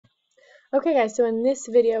Okay guys, so in this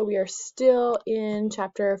video we are still in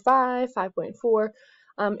chapter 5.4.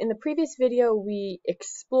 In the previous video we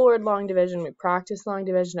explored long division, we practiced long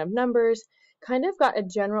division of numbers, kind of got a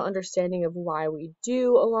general understanding of why we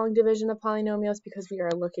do a long division of polynomials, because we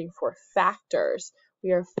are looking for factors.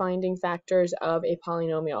 We are finding factors of a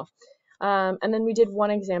polynomial. And then we did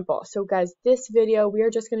one example. So guys, this video we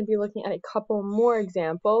are just going to be looking at a couple more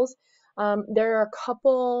examples. There are a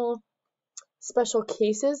couple special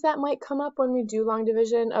cases that might come up when we do long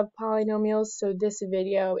division of polynomials, so this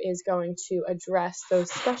video is going to address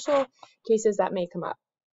those special cases that may come up.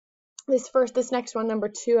 This next one,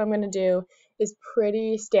 number 2, I'm going to do is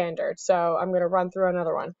pretty standard, so I'm going to run through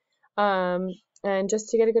another one, and just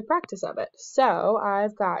to get a good practice of it. So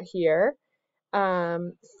I've got here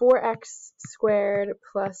 4x squared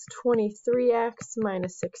plus 23x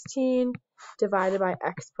minus 16 divided by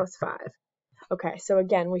x plus 5. Okay, so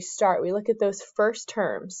again, we look at those first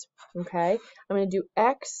terms, okay? I'm going to do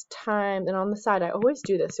x times, and on the side, I always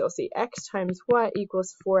do this, you'll see, x times what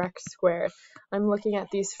equals 4x squared. I'm looking at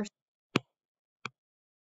these first,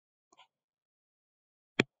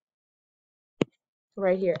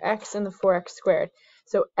 right here, x and the 4x squared.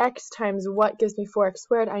 So x times what gives me 4x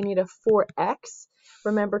squared? I need a 4x.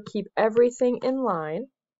 Remember, keep everything in line.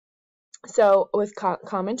 So with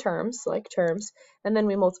common terms, like terms, and then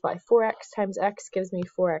we multiply. 4x times x gives me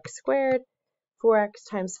 4x squared. 4x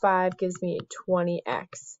times 5 gives me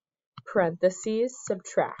 20x. Parentheses,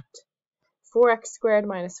 subtract. 4x squared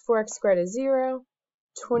minus 4x squared is 0.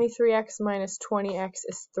 23x minus 20x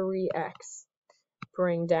is 3x.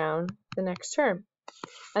 Bring down the next term.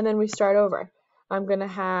 And then we start over. I'm going to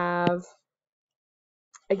have,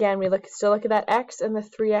 again, we still look at that x and the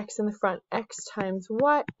 3x in the front. X times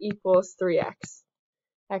what equals 3x?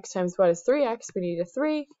 X times what is 3x? We need a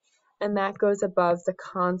 3, and that goes above the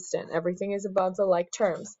constant. Everything is above the like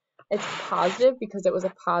terms. It's positive because it was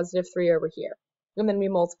a positive 3 over here. And then we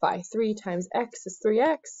multiply. 3 times x is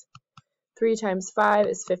 3x. 3 times 5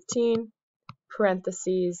 is 15.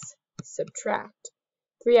 Parentheses, subtract.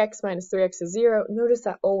 3x minus 3x is 0. Notice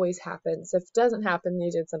that always happens. If it doesn't happen,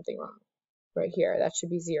 you did something wrong. Right here, that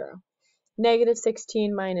should be 0. Negative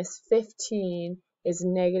 16 minus 15 is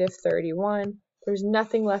negative 31. There's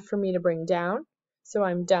nothing left for me to bring down, so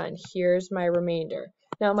I'm done. Here's my remainder.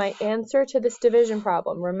 Now my answer to this division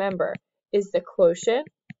problem, remember, is the quotient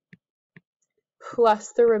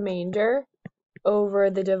plus the remainder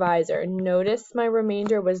over the divisor. Notice my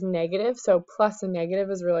remainder was negative, so plus a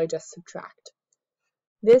negative is really just subtract.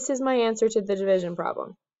 This is my answer to the division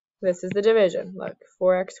problem. This is the division. Look,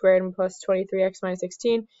 4x squared plus 23x minus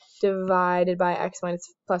 16 divided by x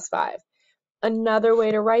minus plus 5. Another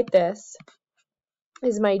way to write this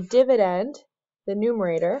is my dividend, the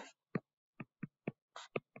numerator,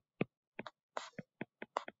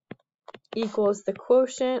 equals the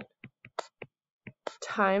quotient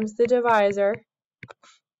times the divisor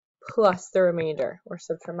plus the remainder, or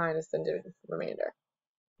subtract minus the remainder.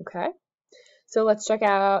 Okay? So let's check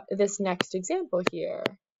out this next example here.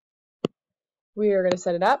 We are going to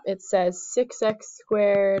set it up. It says 6x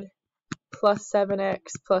squared plus 7x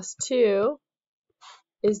plus 2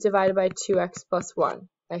 is divided by 2x plus 1.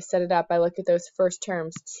 I set it up. I look at those first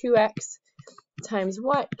terms. 2x times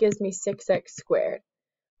what gives me 6x squared?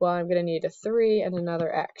 Well, I'm going to need a 3 and another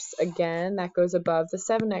x. Again, that goes above the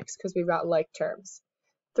 7x because we've got like terms.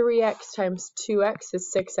 3x times 2x is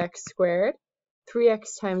 6x squared.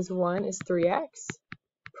 3x times 1 is 3x.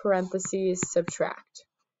 Parentheses, subtract.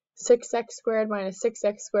 6x squared minus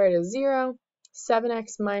 6x squared is 0.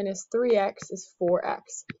 7x minus 3x is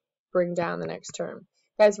 4x. Bring down the next term.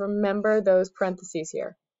 Guys, remember those parentheses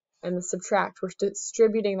here. And the subtract, we're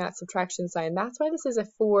distributing that subtraction sign. That's why this is a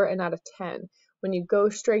 4 and not a 10. When you go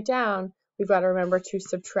straight down, we've got to remember to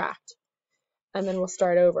subtract. And then we'll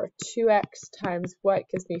start over. 2x times what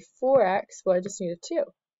gives me 4x? Well, I just need a 2.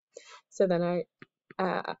 So then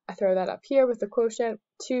I throw that up here with the quotient.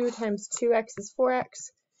 2 times 2x is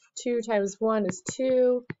 4x. 2 times 1 is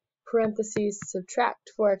 2. Parentheses,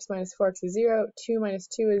 subtract. 4x minus 4x is 0. 2 minus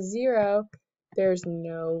 2 is 0. There's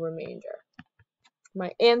no remainder.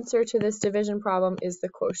 My answer to this division problem is the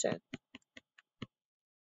quotient.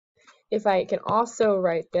 If I can also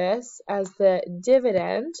write this as the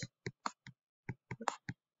dividend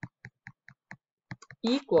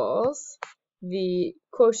equals the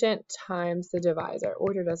quotient times the divisor.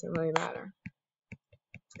 Order doesn't really matter.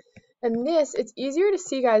 And this, it's easier to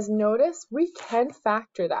see, guys. Notice we can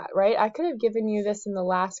factor that, right? I could have given you this in the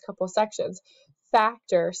last couple sections.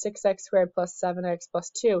 Factor 6x squared plus 7x plus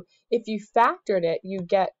 2. If you factored it, you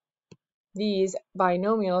get these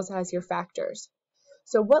binomials as your factors.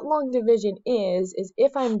 So what long division is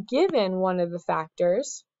if I'm given one of the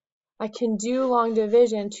factors, I can do long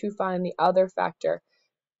division to find the other factor.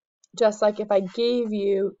 Just like if I gave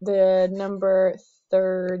you the number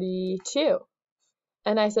 32,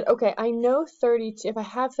 and I said, okay, I know 32, if I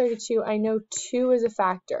have 32, I know 2 is a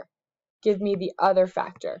factor. Give me the other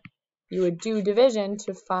factor. You would do division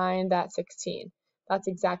to find that 16. That's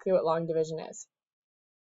exactly what long division is.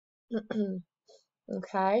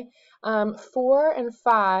 Okay, 4 and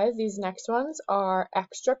 5, these next ones are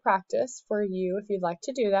extra practice for you if you'd like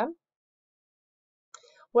to do them.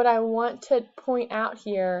 What I want to point out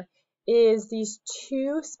here is these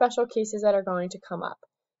 2 special cases that are going to come up.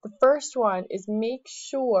 The first one is make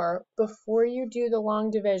sure before you do the long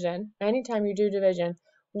division, anytime you do division,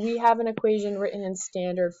 we have an equation written in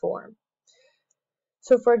standard form.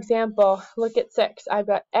 So for example, look at 6. I've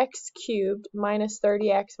got x cubed minus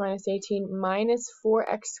 30x minus 18 minus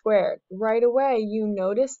 4x squared. Right away, you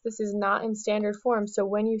notice this is not in standard form. So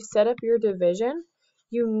when you set up your division,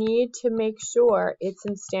 you need to make sure it's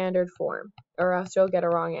in standard form, or else you'll get a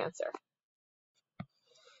wrong answer.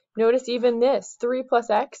 Notice even this, 3 plus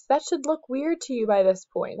x, that should look weird to you by this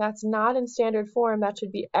point. That's not in standard form. That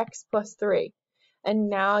should be x plus 3. And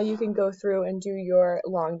now you can go through and do your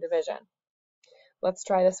long division. Let's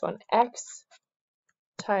try this one. X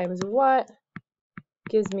times what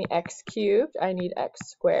gives me x cubed? I need x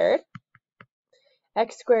squared.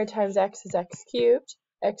 X squared times x is x cubed.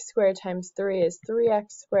 X squared times 3 is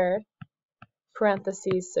 3x squared.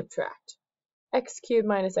 Parentheses, subtract. X cubed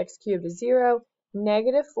minus x cubed is 0.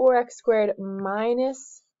 Negative 4x squared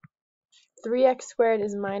minus 3x squared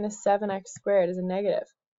is minus 7x squared is a negative.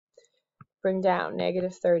 Bring down,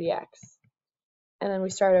 negative 30x. And then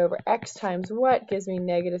we start over. X times what gives me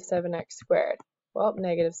negative 7x squared? Well,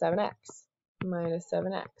 negative 7x minus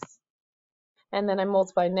 7x. And then I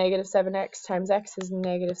multiply negative 7x times x is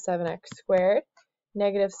negative 7x squared.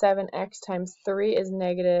 Negative 7x times 3 is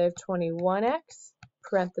negative 21x.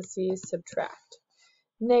 Parentheses, subtract.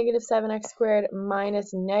 Negative 7x squared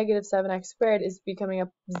minus negative 7x squared is becoming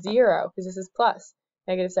a 0 because this is plus.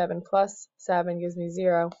 Negative 7 plus 7 gives me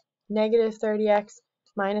 0. Negative 30x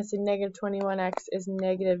minus a negative 21x is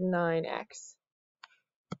negative 9x.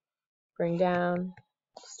 Bring down,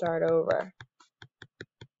 start over.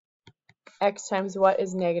 X times what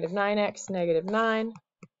is negative 9x? Negative 9.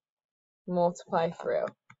 Multiply through.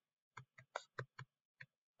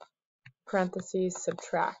 Parentheses,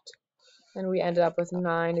 subtract. And we ended up with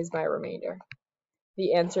 9 is my remainder.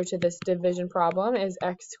 The answer to this division problem is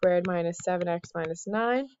x squared minus 7x minus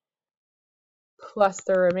 9 plus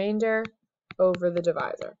the remainder over the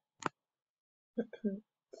divisor.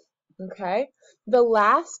 Okay, the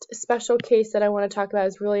last special case that I want to talk about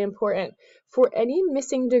is really important. For any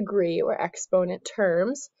missing degree or exponent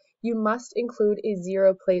terms, you must include a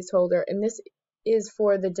 0 placeholder, and this is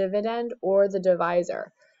for the dividend or the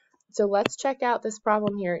divisor. So let's check out this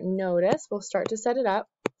problem here. Notice, we'll start to set it up.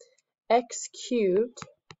 X cubed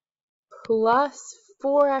plus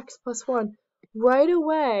 4x plus 1. Right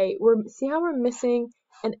away, see how we're missing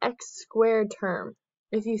an x squared term.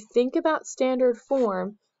 If you think about standard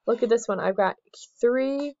form, look at this one. I've got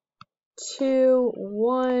 3, 2,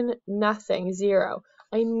 1, nothing, 0.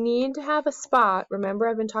 I need to have a spot. Remember,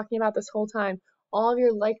 I've been talking about this whole time. All of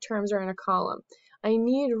your like terms are in a column. I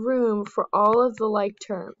need room for all of the like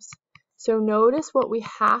terms. So notice what we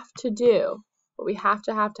have to do. What we have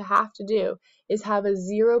to do is have a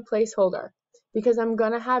 0 placeholder, because I'm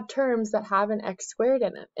going to have terms that have an x squared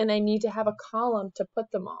in it, and I need to have a column to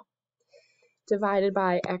put them all, divided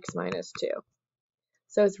by x minus 2.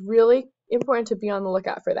 So it's really important to be on the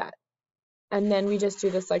lookout for that. And then we just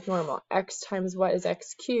do this like normal. X times what is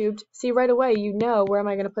x cubed? See, right away, you know, where am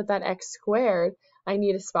I going to put that x squared? I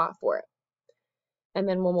need a spot for it. And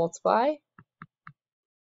then we'll multiply.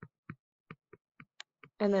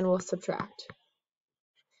 And then we'll subtract.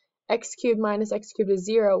 X cubed minus x cubed is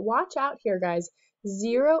 0. Watch out here, guys.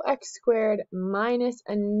 0x squared minus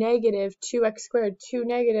a negative 2x squared. Two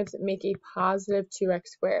negatives make a positive 2x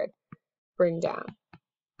squared. Bring down.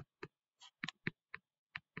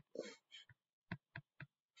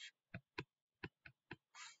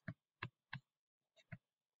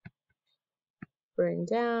 Bring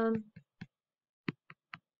down.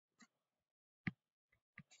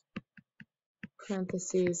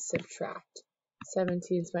 Parentheses, subtract.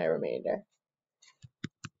 17 is my remainder.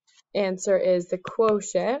 Answer is the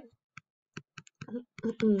quotient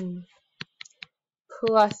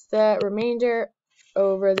plus the remainder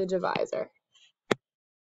over the divisor.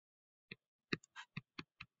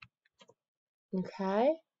 Okay.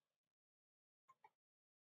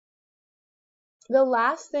 The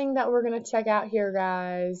last thing that we're going to check out here,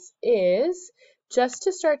 guys, is just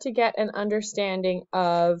to start to get an understanding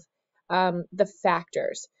of the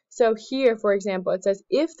factors. So here, for example, it says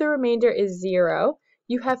if the remainder is 0,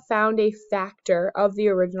 you have found a factor of the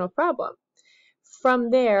original problem.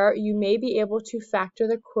 From there, you may be able to factor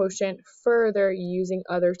the quotient further using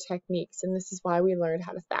other techniques, and this is why we learned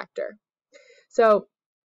how to factor. So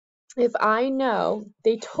if I know,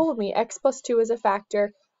 they told me x plus 2 is a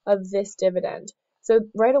factor of this dividend. So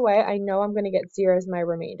right away, I know I'm going to get 0 as my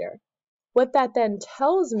remainder. What that then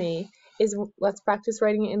tells me is, let's practice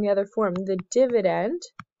writing it in the other form. The dividend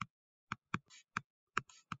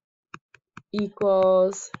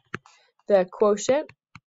equals the quotient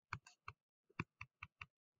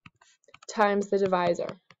times the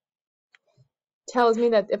divisor. Tells me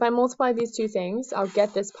that if I multiply these two things, I'll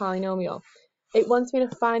get this polynomial. It wants me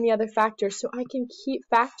to find the other factors so I can keep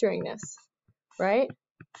factoring this, right?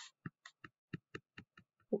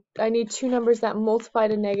 I need two numbers that multiply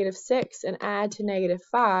to -6 and add to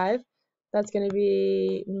 -5. That's going to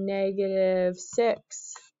be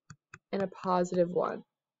 -6 and a +1.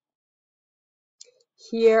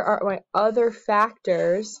 Here are my other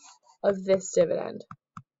factors of this dividend.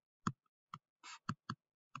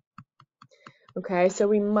 Okay, so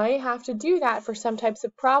we might have to do that for some types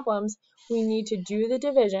of problems. We need to do the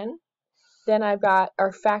division. Then I've got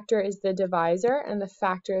our factor is the divisor and the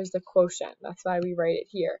factor is the quotient. That's why we write it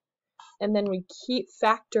here. And then we keep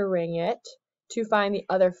factoring it to find the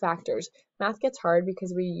other factors. Math gets hard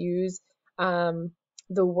because we use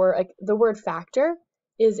the word factor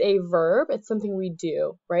is a verb. It's something we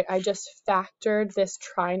do, right? I just factored this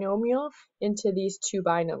trinomial into these two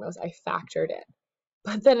binomials. I factored it.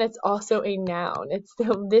 But then it's also a noun.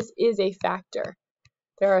 This is a factor.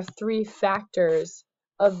 There are 3 factors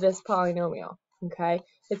of this polynomial, okay?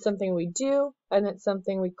 It's something we do, and it's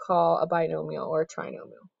something we call a binomial or a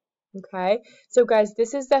trinomial, okay? So guys,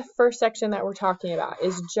 this is the first section that we're talking about,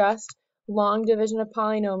 is just long division of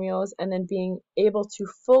polynomials and then being able to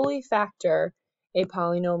fully factor a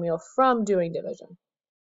polynomial from doing division.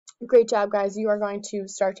 Great job, guys. You are going to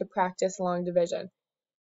start to practice long division.